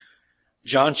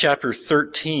John chapter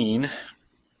 13.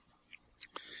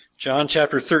 John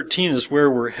chapter 13 is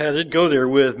where we're headed. Go there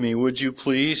with me, would you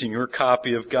please, in your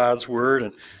copy of God's Word.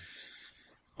 And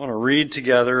I want to read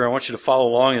together. I want you to follow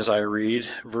along as I read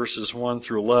verses 1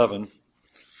 through 11.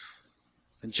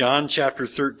 In John chapter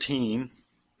 13,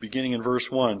 beginning in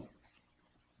verse 1.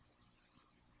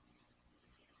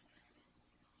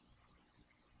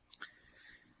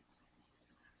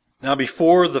 Now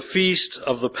before the feast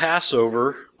of the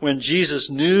Passover, when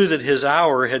Jesus knew that his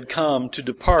hour had come to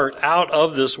depart out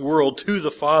of this world to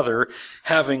the Father,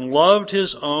 having loved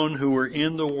his own who were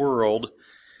in the world,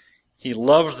 he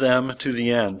loved them to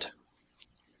the end.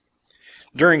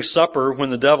 During supper, when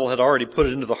the devil had already put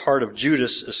it into the heart of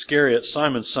Judas Iscariot,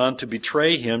 Simon's son, to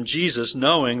betray him, Jesus,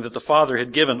 knowing that the Father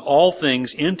had given all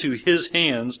things into his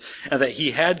hands, and that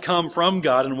he had come from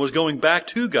God and was going back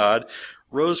to God,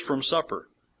 rose from supper.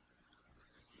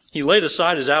 He laid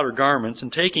aside his outer garments,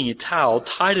 and taking a towel,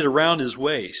 tied it around his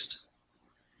waist.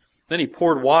 Then he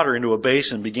poured water into a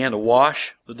basin and began to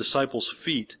wash the disciples'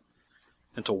 feet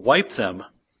and to wipe them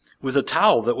with a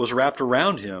towel that was wrapped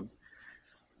around him.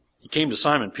 He came to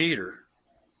Simon Peter,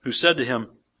 who said to him,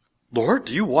 "Lord,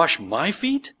 do you wash my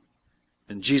feet?"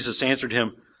 And Jesus answered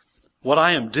him, "What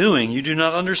I am doing you do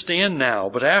not understand now,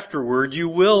 but afterward you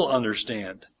will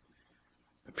understand."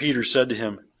 And Peter said to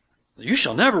him, "You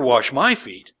shall never wash my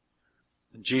feet."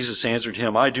 And Jesus answered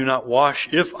him, "I do not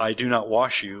wash if I do not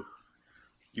wash you.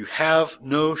 You have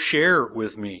no share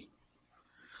with me."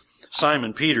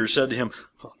 Simon Peter said to him,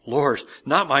 "Lord,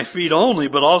 not my feet only,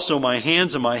 but also my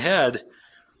hands and my head."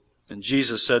 And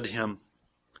Jesus said to him,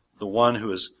 "The one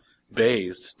who is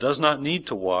bathed does not need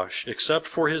to wash except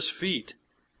for his feet,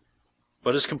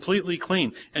 but is completely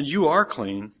clean. And you are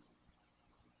clean,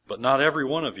 but not every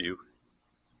one of you."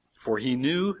 For he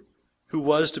knew who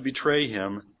was to betray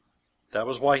him. That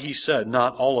was why he said,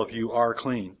 "Not all of you are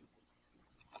clean."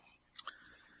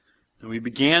 And we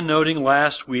began noting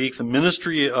last week the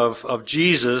ministry of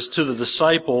Jesus to the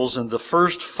disciples in the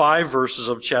first 5 verses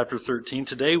of chapter 13.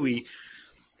 Today we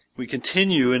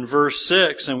continue in verse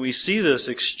 6, and we see this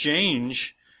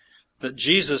exchange that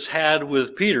Jesus had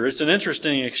with Peter. It's an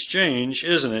interesting exchange,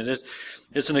 isn't it?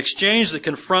 It's an exchange that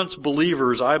confronts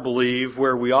believers, I believe,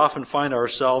 where we often find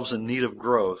ourselves in need of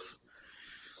growth.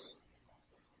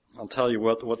 I'll tell you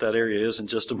what that area is in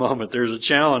just a moment. There's a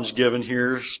challenge given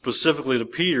here specifically to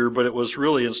Peter, but it was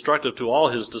really instructive to all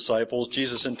his disciples.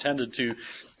 Jesus intended to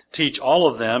teach all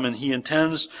of them, and he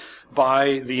intends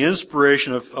by the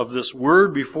inspiration of this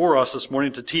word before us this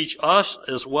morning to teach us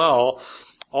as well.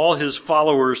 All his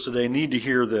followers today need to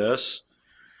hear this.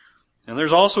 And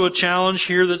there's also a challenge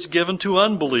here that's given to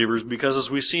unbelievers, because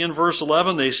as we see in verse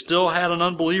 11, they still had an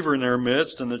unbeliever in their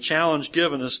midst, and the challenge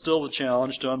given is still the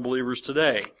challenge to unbelievers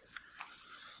today.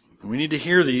 We need to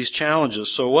hear these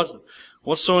challenges. So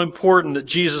what's so important that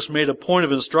Jesus made a point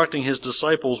of instructing his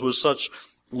disciples with such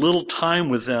little time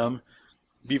with them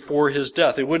before his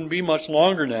death? It wouldn't be much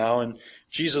longer now, and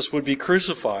Jesus would be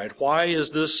crucified. Why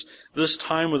is this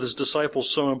time with his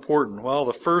disciples so important? Well,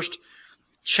 the first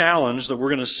challenge that we're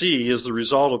going to see is the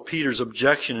result of Peter's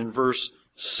objection in verse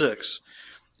 6.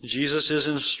 Jesus is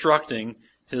instructing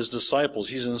his disciples.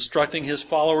 He's instructing his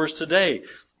followers today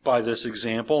by this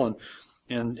example.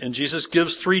 And Jesus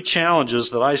gives 3 challenges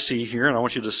that I see here, and I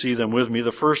want you to see them with me.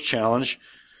 The first challenge,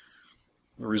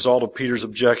 the result of Peter's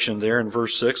objection there in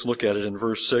verse 6. Look at it in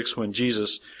verse 6 when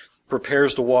Jesus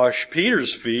prepares to wash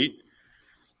Peter's feet.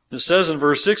 It says in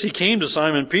verse 6, he came to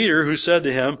Simon Peter, who said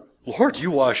to him, "Lord, do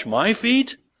you wash my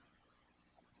feet?"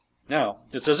 Now,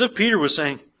 it's as if Peter was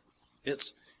saying,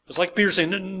 it's like Peter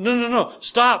saying, no,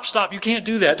 stop, you can't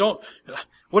do that.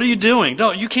 What are you doing?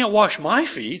 No, you can't wash my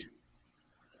feet.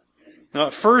 Now,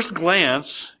 at first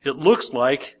glance, it looks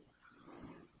like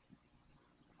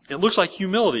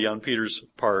humility on Peter's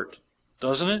part,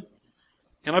 doesn't it?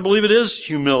 And I believe it is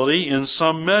humility in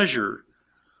some measure.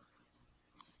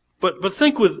 But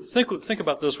think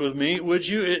about this with me, would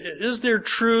you? Is there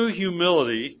true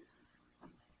humility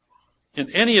in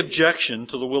any objection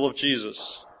to the will of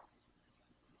Jesus?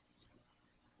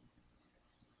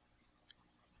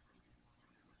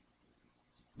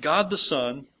 God the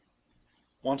Son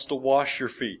wants to wash your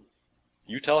feet.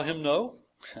 You tell him no?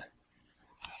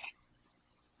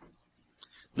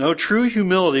 No, true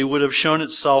humility would have shown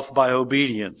itself by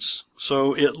obedience.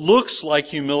 So it looks like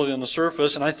humility on the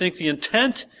surface, and I think the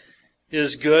intent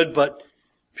is good, but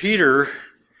Peter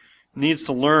needs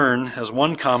to learn, as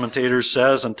one commentator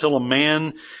says, until a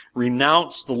man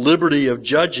renounce the liberty of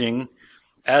judging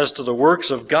as to the works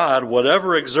of God,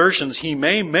 whatever exertions he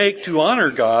may make to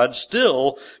honor God,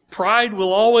 still pride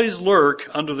will always lurk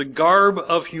under the garb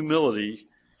of humility.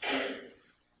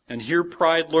 And here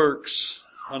pride lurks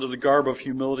under the garb of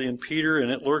humility in Peter,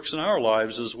 and it lurks in our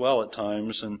lives as well at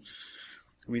times. And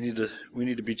we need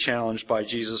to be challenged by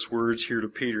Jesus' words here to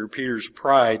Peter. Peter's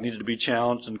pride needed to be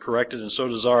challenged and corrected, and so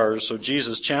does ours. So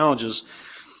Jesus challenges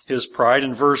his pride.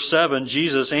 In verse 7,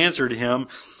 Jesus answered him,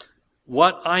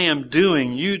 "What I am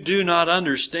doing you do not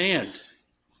understand."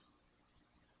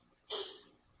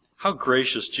 How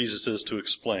gracious Jesus is to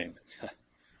explain.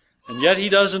 And yet he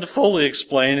doesn't fully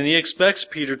explain, and he expects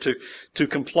Peter to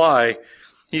comply.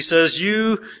 He says,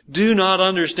 "You do not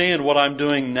understand what I'm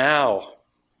doing now."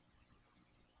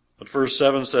 But verse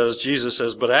 7 says, Jesus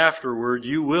says, "But afterward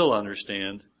you will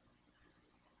understand."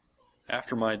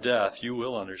 After my death, you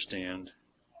will understand.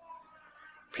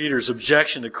 Peter's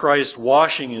objection to Christ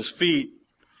washing his feet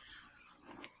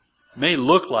may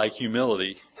look like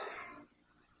humility.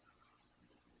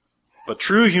 But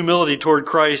true humility toward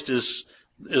Christ is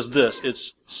this.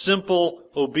 It's simple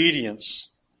obedience.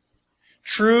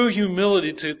 True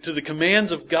humility to the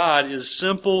commands of God is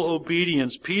simple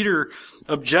obedience. Peter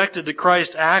objected to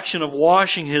Christ's action of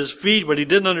washing his feet, but he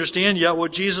didn't understand yet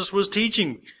what Jesus was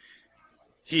teaching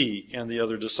he and the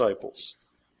other disciples.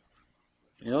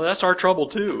 That's our trouble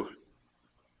too.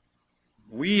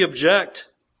 We object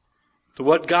to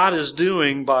what God is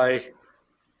doing by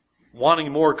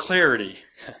wanting more clarity.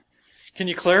 Can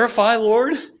you clarify,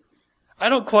 Lord? I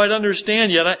don't quite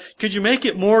understand yet. Could you make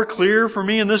it more clear for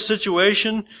me in this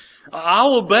situation?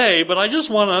 I'll obey, but I just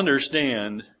want to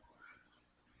understand.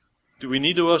 Do we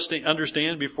need to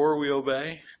understand before we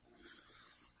obey?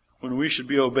 When we should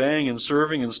be obeying and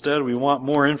serving, instead we want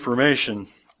more information.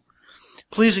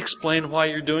 Please explain why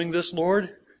you're doing this,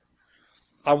 Lord.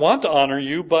 I want to honor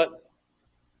you, but...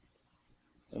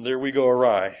 And there we go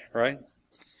awry, right?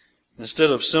 Instead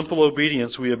of simple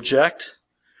obedience, we object,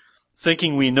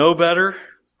 thinking we know better.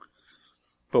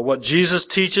 But what Jesus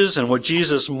teaches and what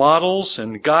Jesus models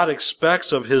and God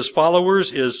expects of His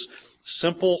followers is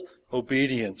simple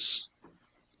obedience.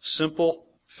 Simple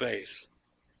faith.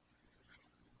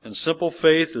 And simple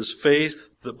faith is faith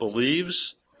that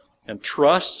believes and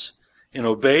trusts and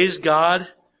obeys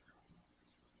God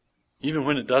even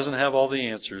when it doesn't have all the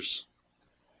answers.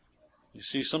 You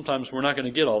see, sometimes we're not going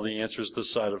to get all the answers this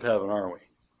side of heaven, are we?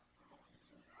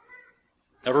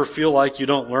 Ever feel like you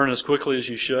don't learn as quickly as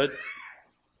you should?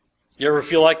 You ever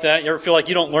feel like that? You ever feel like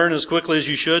you don't learn as quickly as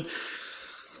you should?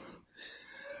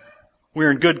 We're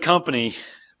in good company.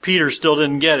 Peter still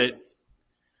didn't get it.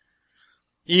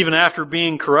 Even after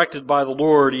being corrected by the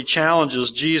Lord, he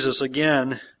challenges Jesus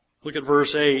again. Look at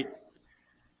verse 8.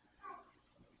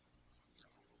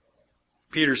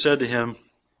 Peter said to him,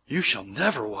 "You shall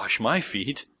never wash my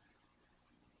feet."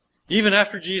 Even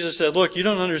after Jesus said, "Look, you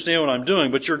don't understand what I'm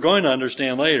doing, but you're going to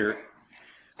understand later."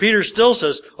 Peter still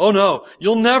says, "Oh no,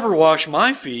 you'll never wash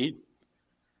my feet."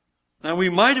 Now we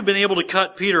might have been able to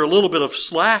cut Peter a little bit of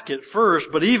slack at first,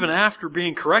 but even after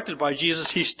being corrected by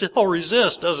Jesus, he still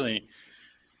resists, doesn't he?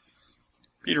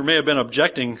 Peter may have been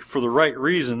objecting for the right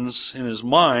reasons in his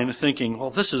mind, thinking, well,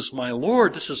 this is my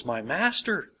Lord, this is my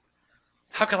Master.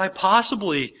 How could I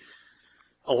possibly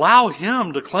allow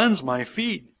Him to cleanse my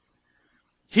feet?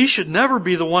 He should never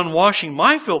be the one washing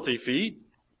my filthy feet.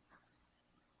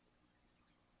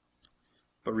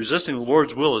 But resisting the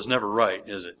Lord's will is never right,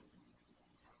 is it?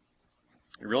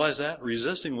 You realize that?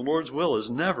 Resisting the Lord's will is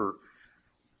never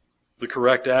the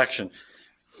correct action.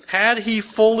 Had he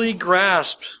fully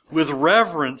grasped with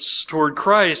reverence toward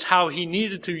Christ how he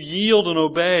needed to yield and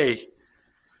obey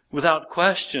without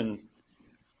question,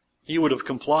 he would have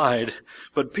complied.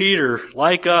 But Peter,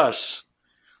 like us,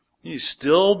 he's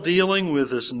still dealing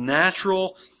with this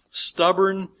natural,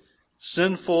 stubborn,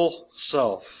 sinful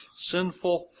self,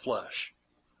 sinful flesh.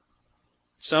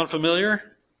 Sound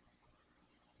familiar?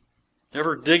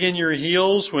 Ever dig in your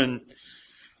heels when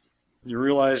you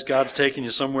realize God's taking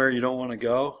you somewhere you don't want to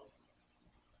go?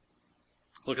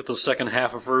 Look at the second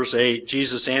half of verse 8.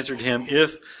 Jesus answered him,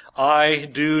 "If I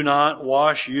do not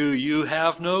wash you, you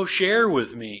have no share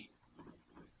with me."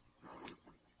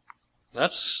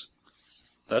 That's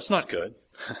not good.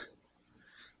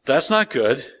 That's not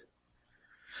good.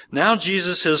 Now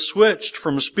Jesus has switched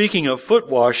from speaking of foot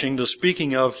washing to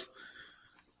speaking of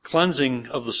cleansing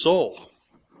of the soul.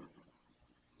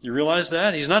 You realize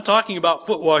that? He's not talking about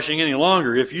foot washing any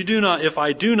longer. If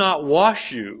I do not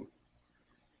wash you,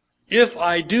 if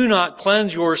I do not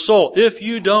cleanse your soul, if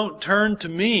you don't turn to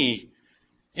me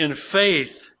in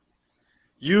faith,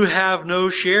 you have no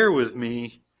share with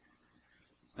me.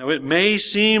 Now it may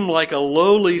seem like a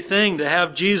lowly thing to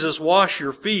have Jesus wash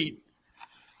your feet.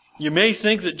 You may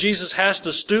think that Jesus has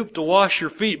to stoop to wash your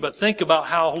feet, but think about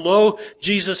how low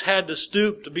Jesus had to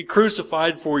stoop to be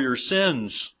crucified for your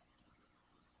sins.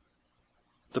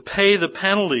 to pay the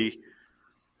penalty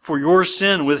for your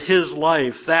sin with his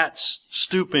life. That's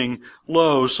stooping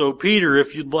low. So Peter,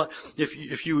 if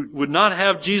you would not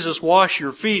have Jesus wash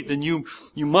your feet, then you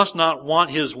must not want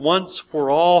his once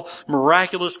for all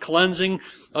miraculous cleansing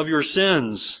of your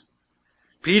sins.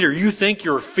 Peter, you think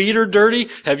your feet are dirty?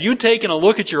 Have you taken a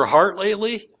look at your heart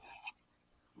lately?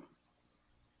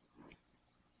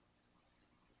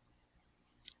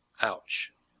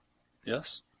 Ouch.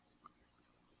 Yes?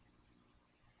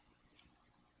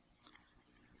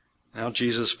 Now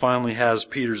Jesus finally has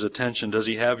Peter's attention. Does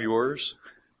he have yours?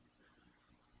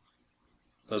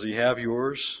 Does he have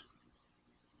yours?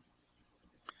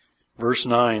 Verse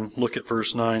 9, look at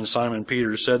verse 9. Simon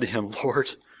Peter said to him,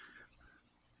 Lord,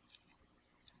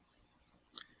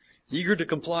 eager to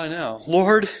comply now,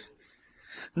 Lord,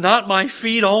 not my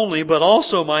feet only, but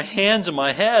also my hands and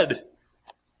my head.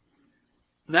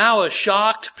 Now a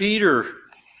shocked Peter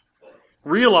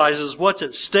realizes what's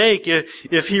at stake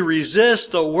if he resists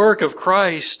the work of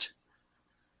Christ.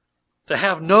 To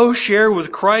have no share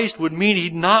with Christ would mean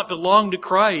he'd not belong to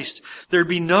Christ. There'd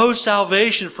be no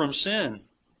salvation from sin.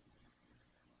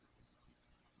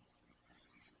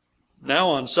 Now,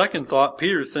 on second thought,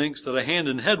 Peter thinks that a hand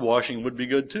and head washing would be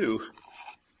good too.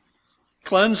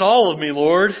 Cleanse all of me,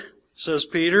 Lord, says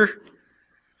Peter.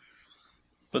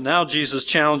 But now Jesus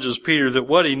challenges Peter that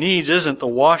what he needs isn't the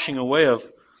washing away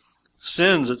of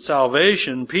sins at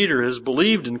salvation. Peter has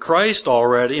believed in Christ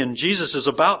already, and Jesus is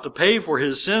about to pay for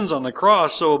his sins on the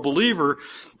cross. So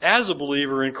as a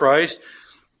believer in Christ,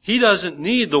 he doesn't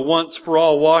need the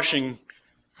once-for-all washing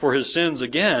for his sins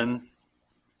again.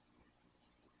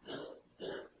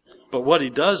 But what he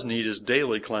does need is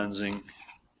daily cleansing.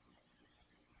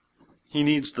 He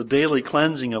needs the daily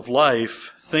cleansing of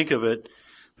life. Think of it.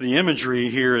 The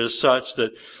imagery here is such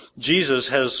that Jesus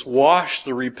has washed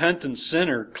the repentant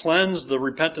sinner, cleansed the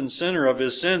repentant sinner of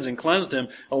his sins, and cleansed him,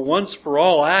 a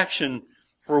once-for-all action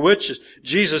for which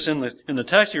Jesus in the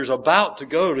text here is about to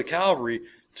go to Calvary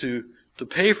to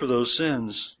pay for those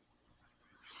sins.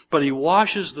 But he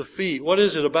washes the feet. What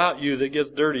is it about you that gets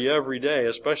dirty every day,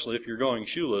 especially if you're going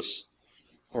shoeless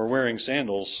or wearing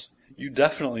sandals? You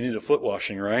definitely need a foot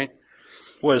washing, right?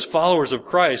 Well, as followers of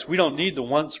Christ, we don't need the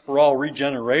once-for-all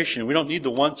regeneration. We don't need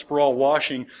the once-for-all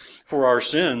washing for our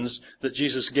sins that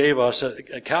Jesus gave us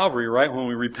at Calvary, right, when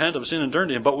we repent of sin and turn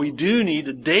to him. But we do need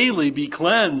to daily be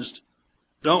cleansed,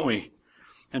 don't we?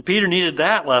 And Peter needed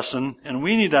that lesson, and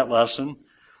we need that lesson.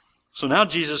 So now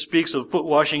Jesus speaks of foot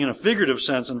washing in a figurative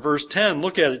sense. In verse 10,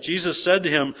 look at it. Jesus said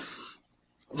to him,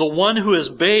 the one who is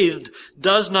bathed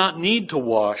does not need to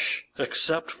wash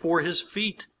except for his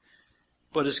feet,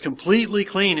 but is completely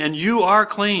clean, and you are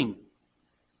clean,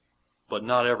 but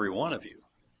not every one of you.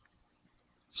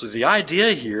 So the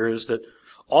idea here is that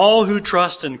all who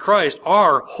trust in Christ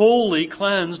are wholly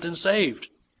cleansed and saved.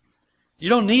 You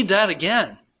don't need that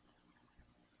again.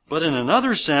 But in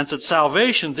another sense, at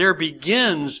salvation, there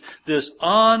begins this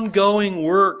ongoing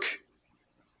work,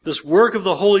 this work of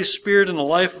the Holy Spirit in the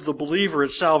life of the believer.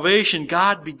 At salvation,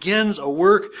 God begins a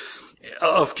work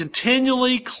of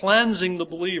continually cleansing the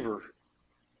believer.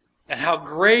 And how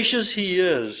gracious he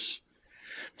is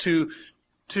to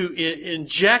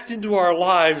inject into our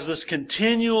lives this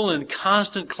continual and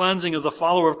constant cleansing of the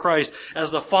follower of Christ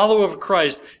as the follower of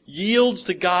Christ yields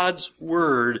to God's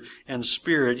Word and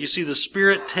Spirit. You see, the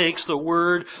Spirit takes the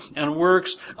Word and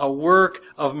works a work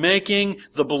of making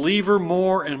the believer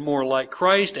more and more like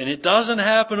Christ, and it doesn't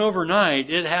happen overnight.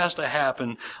 It has to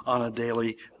happen on a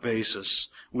daily basis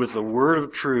with the Word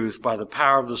of truth by the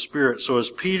power of the Spirit. So as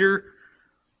Peter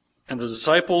and the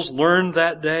disciples learned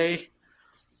that day,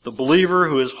 the believer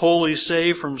who is wholly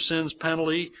saved from sin's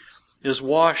penalty is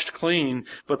washed clean.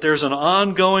 But there's an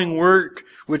ongoing work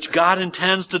which God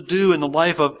intends to do in the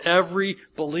life of every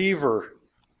believer.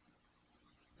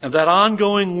 And that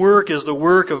ongoing work is the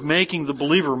work of making the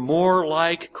believer more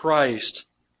like Christ.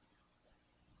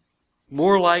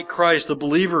 More like Christ. The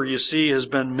believer, you see, has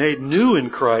been made new in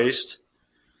Christ.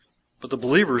 But the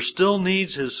believer still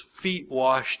needs his feet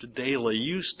washed daily.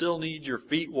 You still need your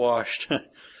feet washed,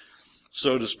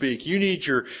 so to speak. You need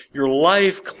your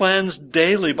life cleansed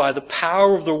daily by the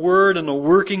power of the Word and the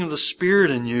working of the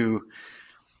Spirit in you,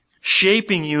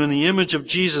 shaping you in the image of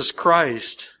Jesus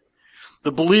Christ.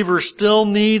 The believer still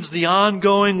needs the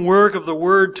ongoing work of the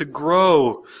Word to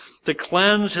grow, to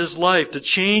cleanse his life, to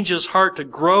change his heart, to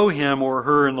grow him or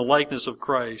her in the likeness of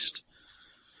Christ.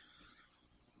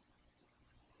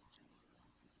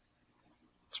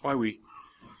 That's why we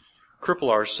cripple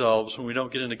ourselves when we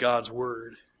don't get into God's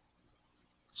Word.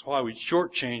 That's why we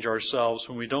shortchange ourselves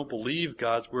when we don't believe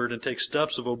God's Word and take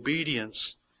steps of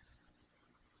obedience.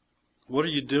 What are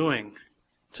you doing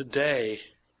today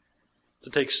to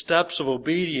take steps of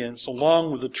obedience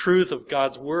along with the truth of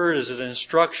God's Word as it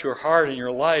instructs your heart and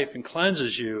your life and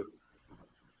cleanses you.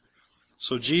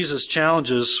 So Jesus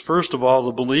challenges, first of all,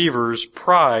 the believer's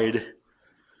pride.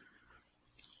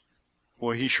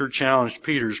 Well, he sure challenged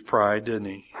Peter's pride, didn't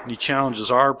he? And he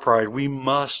challenges our pride. We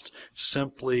must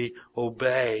simply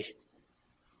obey.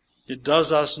 It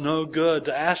does us no good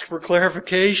to ask for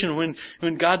clarification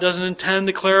when God doesn't intend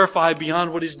to clarify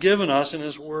beyond what He's given us in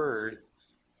His Word.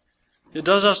 It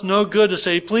does us no good to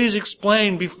say, please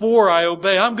explain before I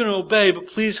obey. I'm going to obey, but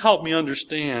please help me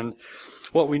understand.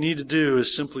 What we need to do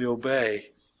is simply obey.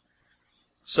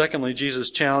 Secondly,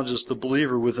 Jesus challenges the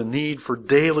believer with a need for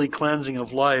daily cleansing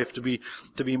of life to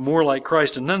be more like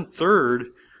Christ. And then third,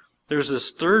 there's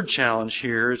this third challenge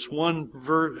here. It's one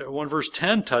verse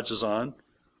 10 touches on.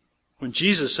 When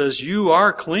Jesus says, you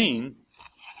are clean,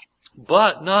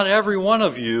 but not every one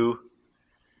of you.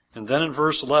 And then in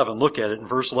verse 11, look at it in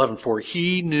verse 11, for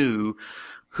He knew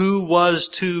who was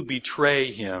to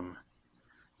betray Him.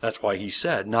 That's why He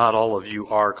said, not all of you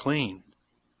are clean.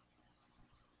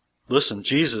 Listen,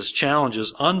 Jesus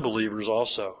challenges unbelievers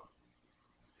also.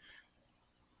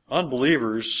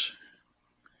 Unbelievers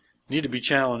need to be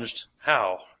challenged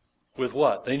how? With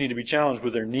what? They need to be challenged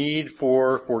with their need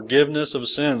for forgiveness of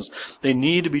sins. They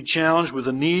need to be challenged with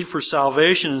a need for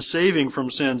salvation and saving from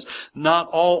sins. Not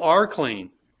all are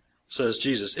clean, says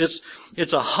Jesus.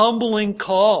 It's a humbling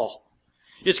call.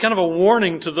 It's kind of a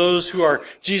warning to those who are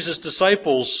Jesus'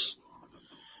 disciples.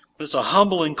 It's a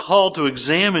humbling call to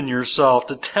examine yourself,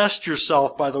 to test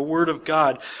yourself by the Word of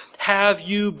God. Have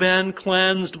you been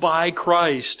cleansed by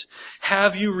Christ?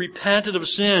 Have you repented of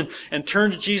sin and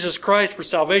turned to Jesus Christ for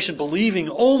salvation, believing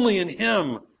only in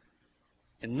Him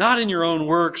and not in your own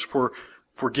works for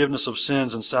forgiveness of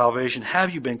sins and salvation?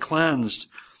 Have you been cleansed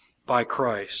by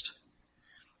Christ?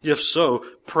 If so,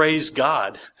 praise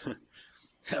God.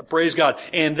 Praise God.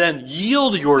 And then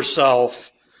yield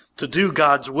yourself to do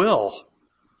God's will.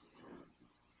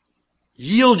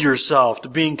 Yield yourself to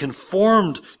being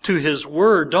conformed to His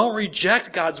Word. Don't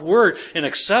reject God's Word and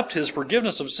accept His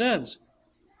forgiveness of sins.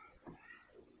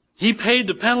 He paid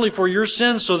the penalty for your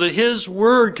sins so that His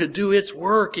Word could do its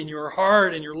work in your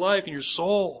heart, in your life, in your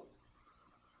soul.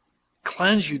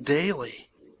 Cleanse you daily.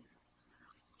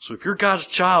 So if you're God's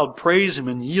child, praise Him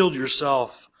and yield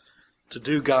yourself to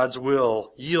do God's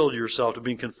will. Yield yourself to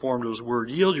being conformed to His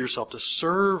Word. Yield yourself to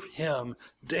serve Him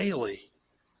daily.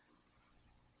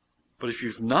 But if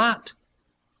you've not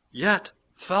yet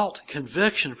felt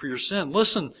conviction for your sin,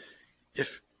 listen,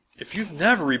 if you've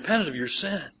never repented of your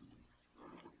sin,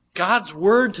 God's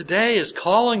Word today is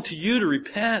calling to you to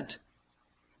repent.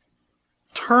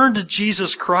 Turn to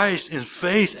Jesus Christ in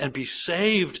faith and be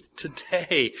saved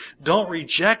today. Don't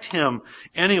reject Him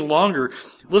any longer.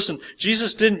 Listen,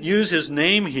 Jesus didn't use His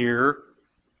name here,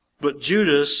 but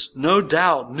Judas no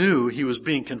doubt knew he was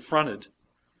being confronted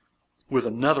with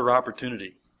another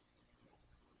opportunity.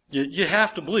 You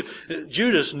have to believe.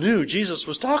 Judas knew Jesus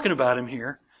was talking about him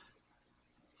here.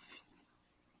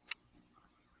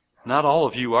 Not all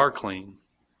of you are clean.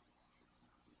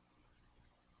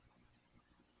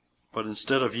 But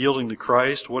instead of yielding to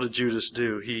Christ, what did Judas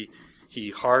do? He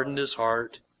hardened his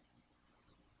heart.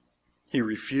 He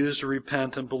refused to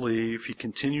repent and believe. He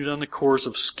continued on the course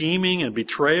of scheming and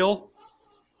betrayal.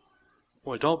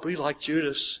 Boy, don't be like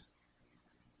Judas.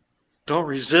 Don't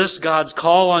resist God's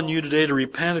call on you today to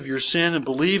repent of your sin and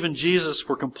believe in Jesus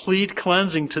for complete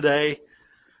cleansing today.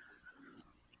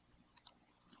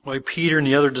 Why Peter and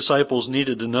the other disciples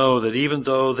needed to know that even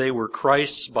though they were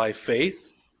Christ's by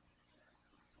faith,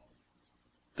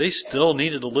 they still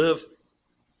needed to live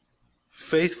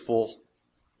faithful,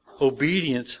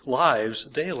 obedient lives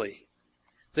daily.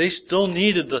 They still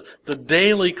needed the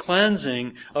daily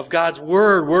cleansing of God's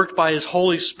Word worked by His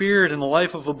Holy Spirit in the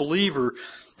life of a believer.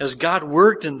 As God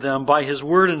worked in them by His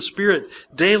Word and Spirit,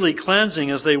 daily cleansing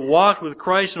as they walked with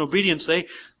Christ in obedience, they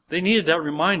needed that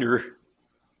reminder.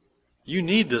 You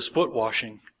need this foot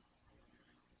washing.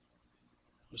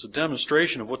 It was a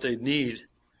demonstration of what they need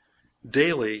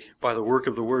daily by the work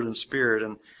of the Word and Spirit,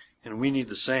 and we need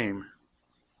the same.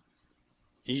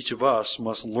 Each of us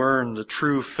must learn the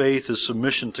true faith is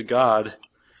submission to God,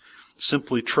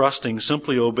 simply trusting,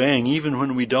 simply obeying, even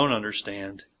when we don't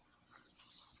understand.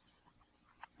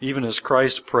 Even as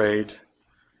Christ prayed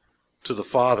to the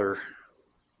Father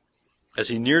as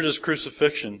He neared His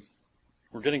crucifixion.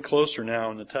 We're getting closer now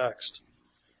in the text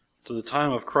to the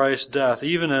time of Christ's death.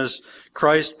 Even as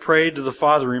Christ prayed to the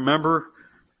Father, remember,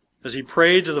 as He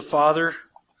prayed to the Father,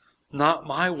 not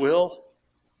my will,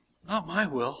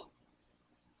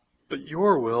 but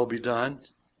your will be done.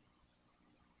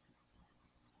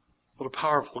 What a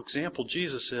powerful example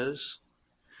Jesus is.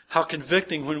 How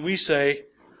convicting when we say,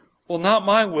 well, not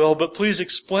my will, but please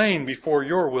explain before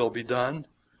your will be done.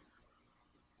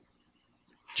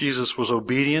 Jesus was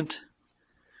obedient,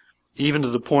 even to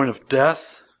the point of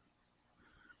death.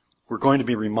 We're going to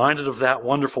be reminded of that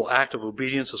wonderful act of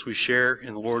obedience as we share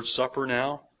in the Lord's Supper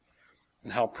now,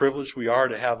 and how privileged we are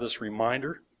to have this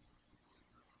reminder.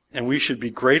 And we should be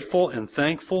grateful and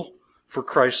thankful for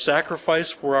Christ's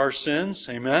sacrifice for our sins.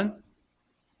 Amen?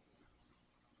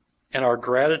 And our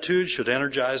gratitude should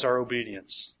energize our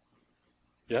obedience.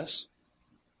 Yes?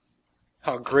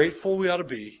 How grateful we ought to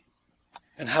be,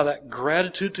 and how that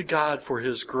gratitude to God for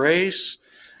His grace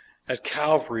at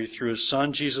Calvary through His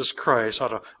Son Jesus Christ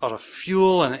ought to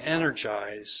fuel and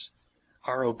energize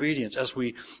our obedience as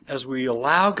we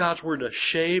allow God's Word to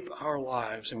shape our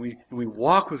lives, and we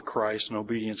walk with Christ in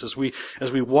obedience, as we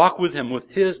walk with Him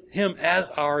Him as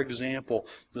our example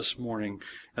this morning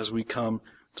as we come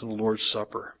to the Lord's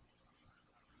Supper.